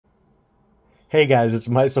Hey guys, it's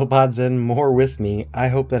MySoulPods and more with me. I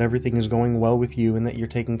hope that everything is going well with you and that you're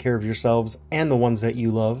taking care of yourselves and the ones that you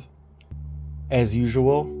love. As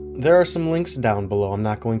usual, there are some links down below. I'm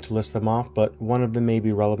not going to list them off, but one of them may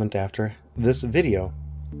be relevant after this video.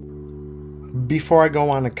 Before I go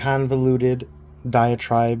on a convoluted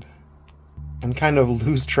diatribe and kind of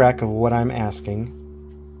lose track of what I am asking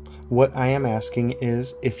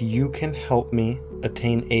is if you can help me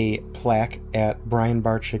attain a plaque at Brian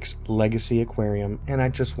Barczyk's Legacy Aquarium, and I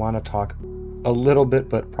just want to talk a little bit,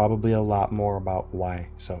 but probably a lot more about why.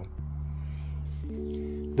 So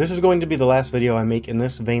this is going to be the last video I make in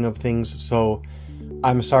this vein of things, so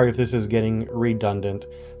I'm sorry if this is getting redundant.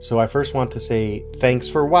 So I first want to say thanks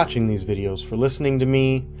for watching these videos, for listening to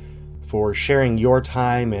me, for sharing your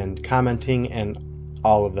time and commenting and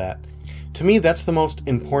all of that. To me, that's the most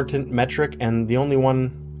important metric and the only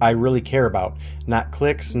one I really care about. Not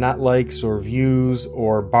clicks, not likes or views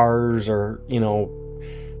or bars or,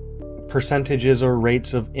 percentages or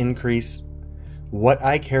rates of increase. What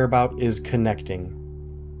I care about is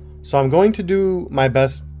connecting. So I'm going to do my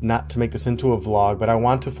best not to make this into a vlog, but I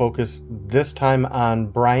want to focus this time on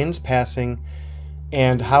Brian's passing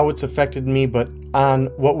and how it's affected me, but on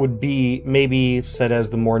what would be maybe said as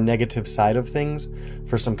the more negative side of things.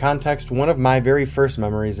 For some context, one of my very first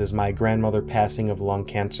memories is my grandmother passing of lung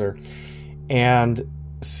cancer, and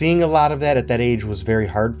seeing a lot of that at that age was very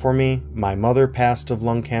hard for me. My mother passed of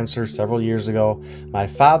lung cancer several years ago. My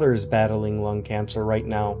father is battling lung cancer right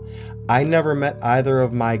now. I never met either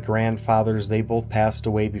of my grandfathers. They both passed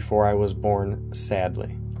away before I was born,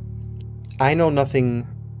 sadly. I know nothing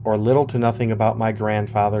or little to nothing about my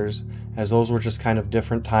grandfathers, as those were just kind of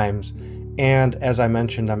different times. And as I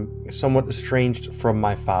mentioned, I'm somewhat estranged from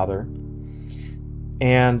my father.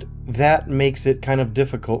 And that makes it kind of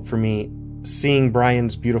difficult for me seeing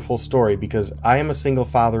Brian's beautiful story, because I am a single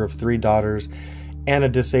father of 3 daughters and a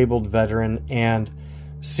disabled veteran, and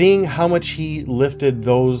seeing how much he lifted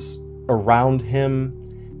those around him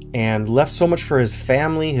and left so much for his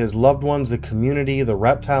family, his loved ones, the community, the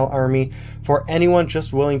reptile army, for anyone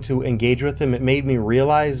just willing to engage with him, it made me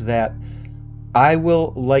realize that I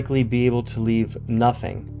will likely be able to leave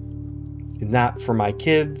nothing. Not for my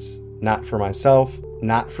kids, not for myself,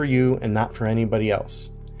 not for you, and not for anybody else.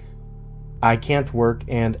 I can't work,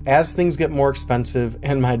 and as things get more expensive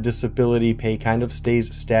and my disability pay kind of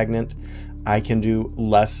stays stagnant, I can do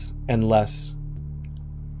less and less.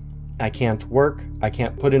 I can't work, I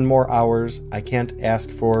can't put in more hours, I can't ask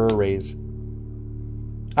for a raise.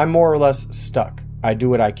 I'm more or less stuck. I do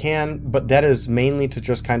what I can, but that is mainly to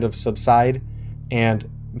just kind of subside and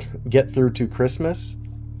get through to Christmas.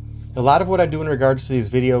 A lot of what I do in regards to these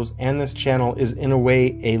videos and this channel is in a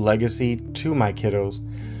way a legacy to my kiddos.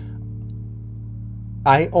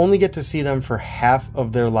 I only get to see them for half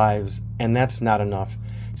of their lives, and that's not enough.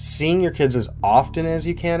 Seeing your kids as often as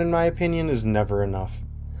you can, in my opinion, is never enough.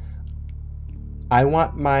 I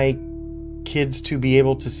want my kids to be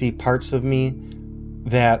able to see parts of me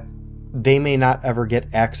that they may not ever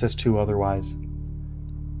get access to otherwise.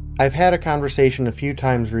 I've had a conversation a few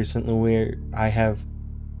times recently where I have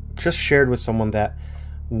just shared with someone that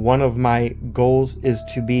one of my goals is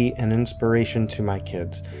to be an inspiration to my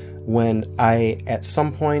kids. When I, at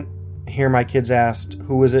some point, hear my kids asked,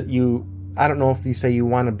 who is it I don't know if you say you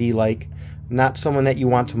want to be like, not someone that you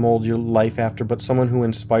want to mold your life after, but someone who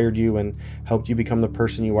inspired you and helped you become the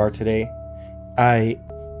person you are today. I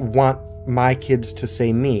want my kids to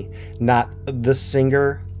say me, not the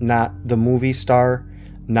singer, not the movie star,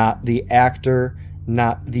 not the actor,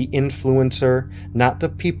 not the influencer, not the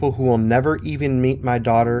people who will never even meet my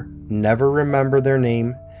daughter, never remember their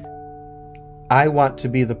name. I want to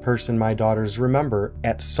be the person my daughters remember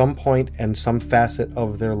at some point and some facet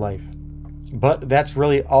of their life. But that's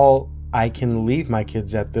really all I can leave my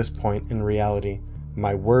kids at this point in reality.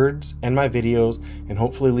 My words and my videos, and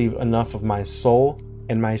hopefully leave enough of my soul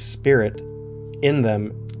and my spirit in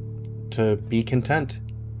them to be content.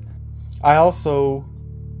 I also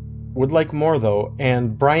would like more though,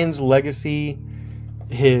 and Brian's legacy,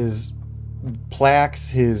 his plaques,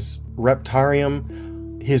 his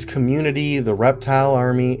reptarium, his community, the reptile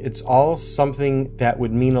army, it's all something that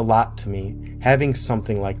would mean a lot to me. Having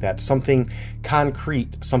something like that, something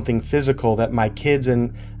concrete, something physical that my kids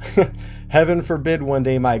and heaven forbid one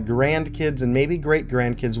day my grandkids and maybe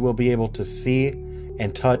great-grandkids will be able to see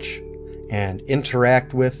and touch and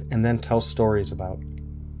interact with and then tell stories about.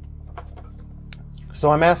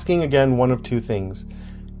 So I'm asking again one of two things.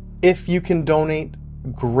 If you can donate,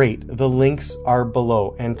 great. The links are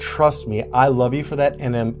below, and trust me, I love you for that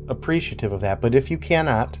and am appreciative of that. But if you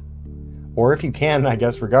cannot, or if you can, I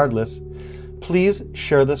guess regardless, Please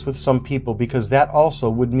share this with some people because that also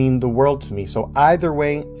would mean the world to me. So either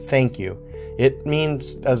way, thank you. It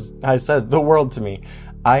means, as I said, the world to me.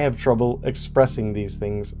 I have trouble expressing these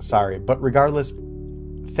things, sorry. But regardless,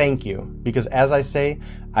 thank you. Because as I say,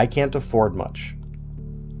 I can't afford much.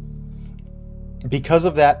 Because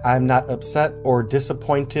of that, I'm not upset or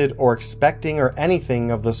disappointed or expecting or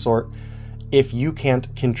anything of the sort if you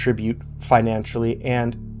can't contribute financially.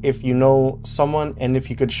 And if you know someone and if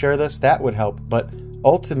you could share this, that would help. But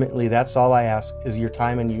ultimately, that's all I ask is your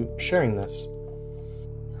time and you sharing this.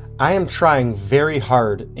 I am trying very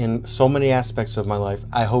hard in so many aspects of my life.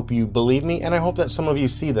 I hope you believe me, and I hope that some of you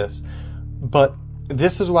see this. But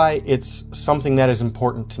this is why it's something that is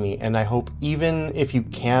important to me, and I hope even if you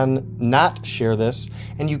can not share this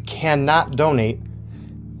and you cannot donate,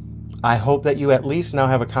 I hope that you at least now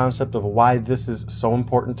have a concept of why this is so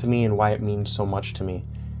important to me and why it means so much to me.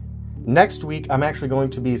 Next week, I'm actually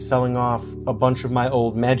going to be selling off a bunch of my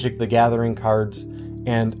old Magic the Gathering cards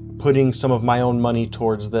and putting some of my own money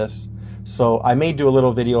towards this. So I may do a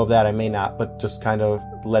little video of that, I may not, but just kind of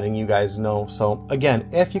letting you guys know. So again,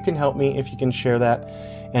 if you can help me, if you can share that,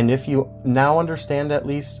 and if you now understand at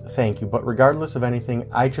least, thank you. But regardless of anything,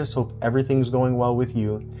 I just hope everything's going well with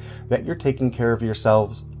you, that you're taking care of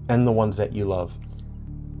yourselves and the ones that you love.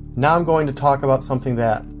 Now I'm going to talk about something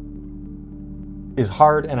that is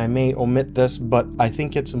hard, and I may omit this, but I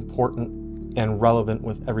think it's important and relevant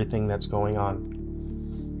with everything that's going on.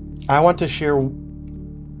 I want to share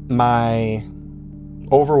my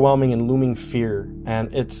overwhelming and looming fear,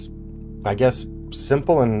 and it's, I guess,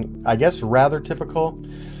 simple and I guess rather typical.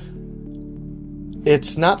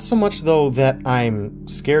 It's not so much though that I'm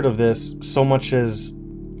scared of this so much as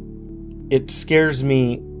it scares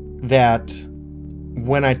me that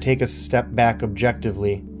when I take a step back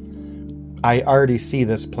objectively, I already see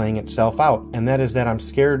this playing itself out, and that is that I'm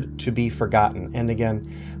scared to be forgotten. And again,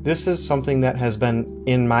 this is something that has been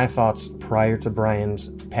in my thoughts prior to Brian's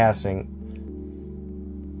passing.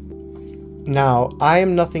 Now, I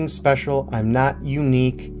am nothing special. I'm not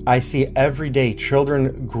unique. I see every day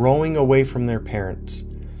children growing away from their parents.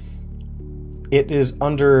 It is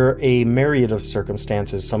under a myriad of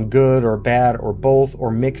circumstances, some good or bad or both or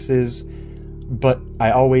mixes, but I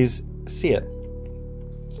always see it.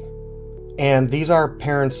 And these are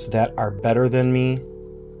parents that are better than me.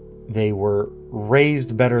 They were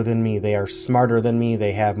raised better than me. They are smarter than me.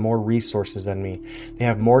 They have more resources than me. They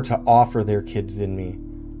have more to offer their kids than me.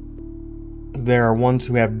 There are ones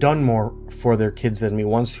who have done more for their kids than me,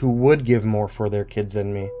 ones who would give more for their kids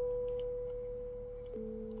than me.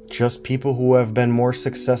 Just people who have been more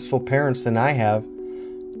successful parents than I have,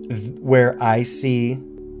 where I see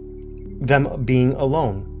them being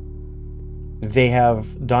alone. They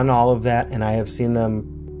have done all of that, and I have seen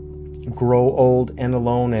them grow old and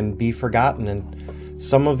alone and be forgotten. And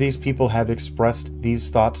some of these people have expressed these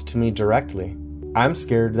thoughts to me directly. I'm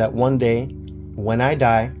scared that one day, when I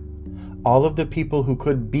die, all of the people who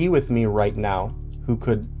could be with me right now, who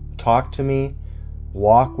could talk to me,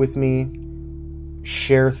 walk with me,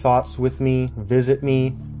 share thoughts with me, visit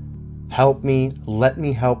me, help me, let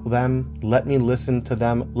me help them, let me listen to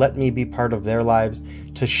them, let me be part of their lives,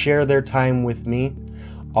 to share their time with me.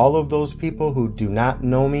 All of those people who do not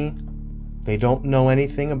know me, they don't know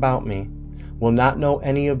anything about me, will not know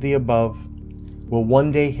any of the above, will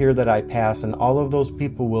one day hear that I pass, and all of those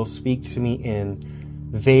people will speak to me in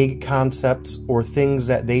vague concepts or things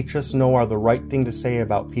that they just know are the right thing to say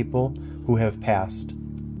about people who have passed.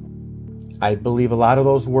 I believe a lot of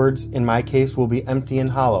those words, in my case, will be empty and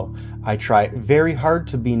hollow. I try very hard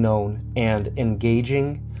to be known and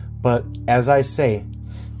engaging, but as I say,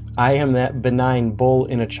 I am that benign bull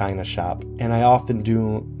in a china shop, and I often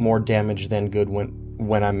do more damage than good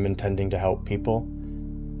when I'm intending to help people,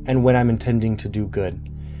 and when I'm intending to do good.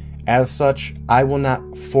 As such, I will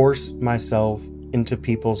not force myself into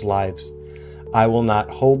people's lives. I will not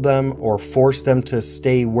hold them or force them to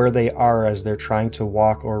stay where they are as they're trying to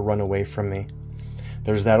walk or run away from me.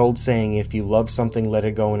 There's that old saying, if you love something, let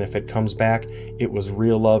it go, and if it comes back, it was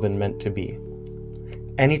real love and meant to be.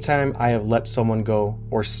 Anytime I have let someone go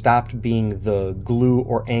or stopped being the glue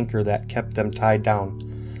or anchor that kept them tied down,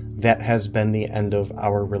 that has been the end of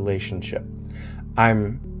our relationship.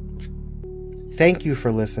 Thank you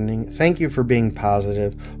for listening. Thank you for being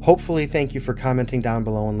positive. Hopefully, thank you for commenting down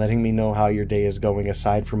below and letting me know how your day is going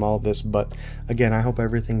aside from all of this. But again, I hope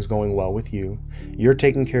everything's going well with you. You're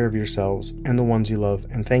taking care of yourselves and the ones you love.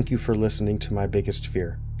 And thank you for listening to my biggest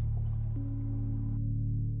fear.